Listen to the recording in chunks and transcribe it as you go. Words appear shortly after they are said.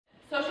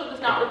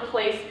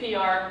replace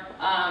PR,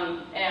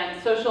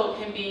 and social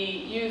can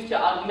be used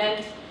to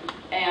augment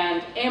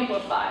and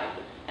amplify.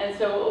 And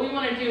so what we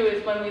want to do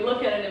is when we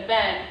look at an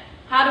event,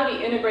 how do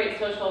we integrate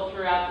social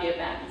throughout the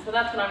event? So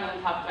that's what I'm going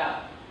to talk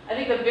about. I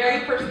think the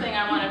very first thing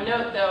I want to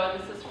note, though,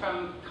 and this is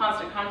from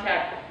Constant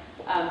Contact,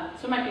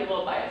 so it might be a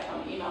little biased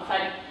on the email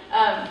side,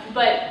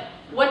 but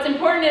what's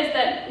important is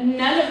that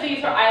none of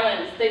these are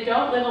islands. They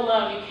don't live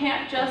alone. You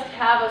can't just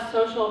have a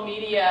social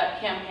media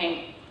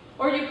campaign.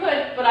 Or you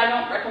could, but I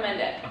don't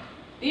recommend it.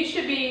 These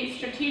should be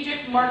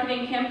strategic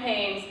marketing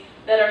campaigns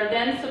that are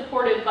then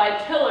supported by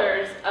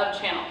pillars of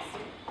channels.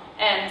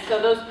 And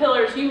so those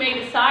pillars, you may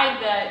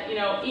decide that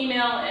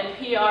email and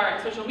PR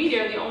and social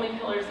media are the only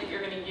pillars that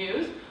you're going to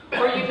use.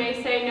 Or you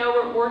may say,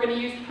 no, we're going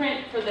to use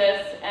print for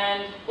this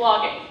and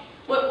blogging.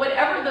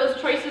 Whatever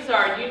those choices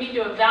are, you need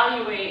to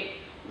evaluate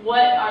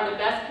what are the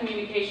best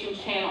communication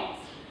channels.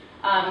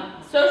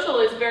 Social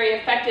is very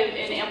effective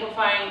in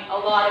amplifying a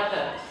lot of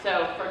those.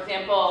 So, for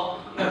example,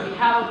 if you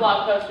have a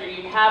blog post or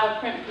you have a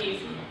print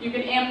piece, you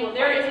can amplify.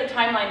 There is a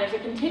timeline. There's a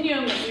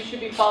continuum that you should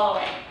be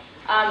following.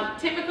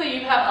 Typically,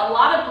 you have a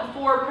lot of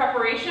before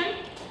preparation,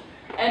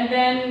 and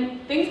then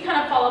things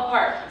kind of fall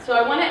apart. So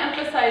I want to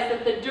emphasize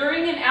that the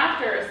during and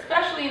after,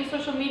 especially in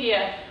social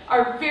media,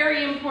 are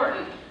very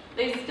important.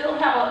 They still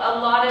have a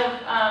lot of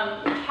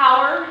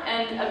power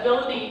and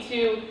ability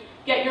to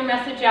get your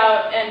message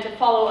out and to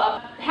follow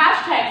up.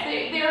 Hashtags,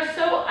 they are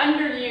so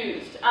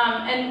underused.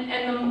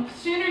 And the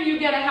sooner you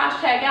get a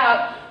hashtag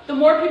out, the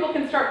more people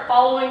can start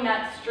following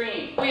that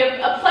stream. We have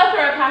a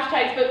plethora of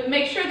hashtags, but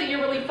make sure that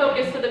you're really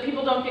focused so that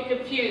people don't get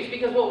confused,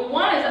 because what we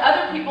want is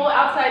other people,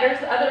 outsiders,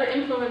 other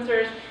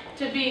influencers,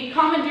 to be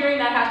commandeering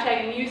that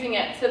hashtag and using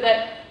it so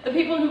that the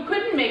people who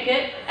couldn't make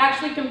it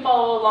actually can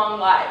follow along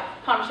live.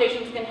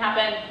 Conversations can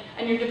happen,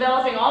 and you're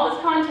developing all this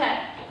content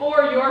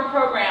for your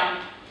program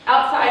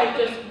outside of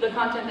just the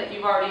content that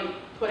you've already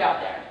put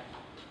out there.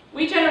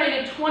 We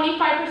generated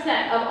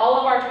 25% of all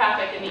of our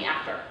traffic in the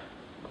after.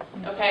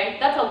 Okay,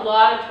 that's a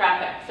lot of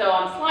traffic. So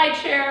on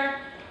SlideShare,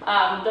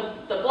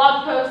 the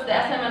blog posts, the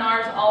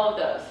SMNRs, all of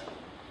those.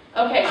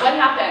 Okay, what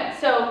happened?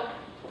 So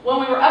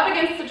when we were up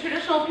against the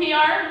traditional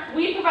PR,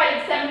 we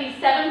provided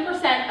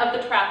 77% of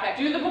the traffic.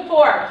 Do the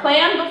before,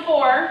 plan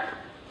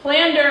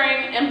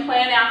during, and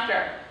plan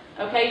after.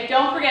 Okay,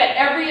 don't forget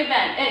every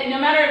event. No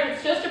matter if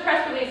it's just a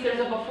press release, there's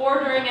a before,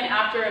 during, and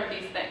after of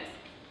these things.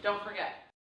 Don't forget.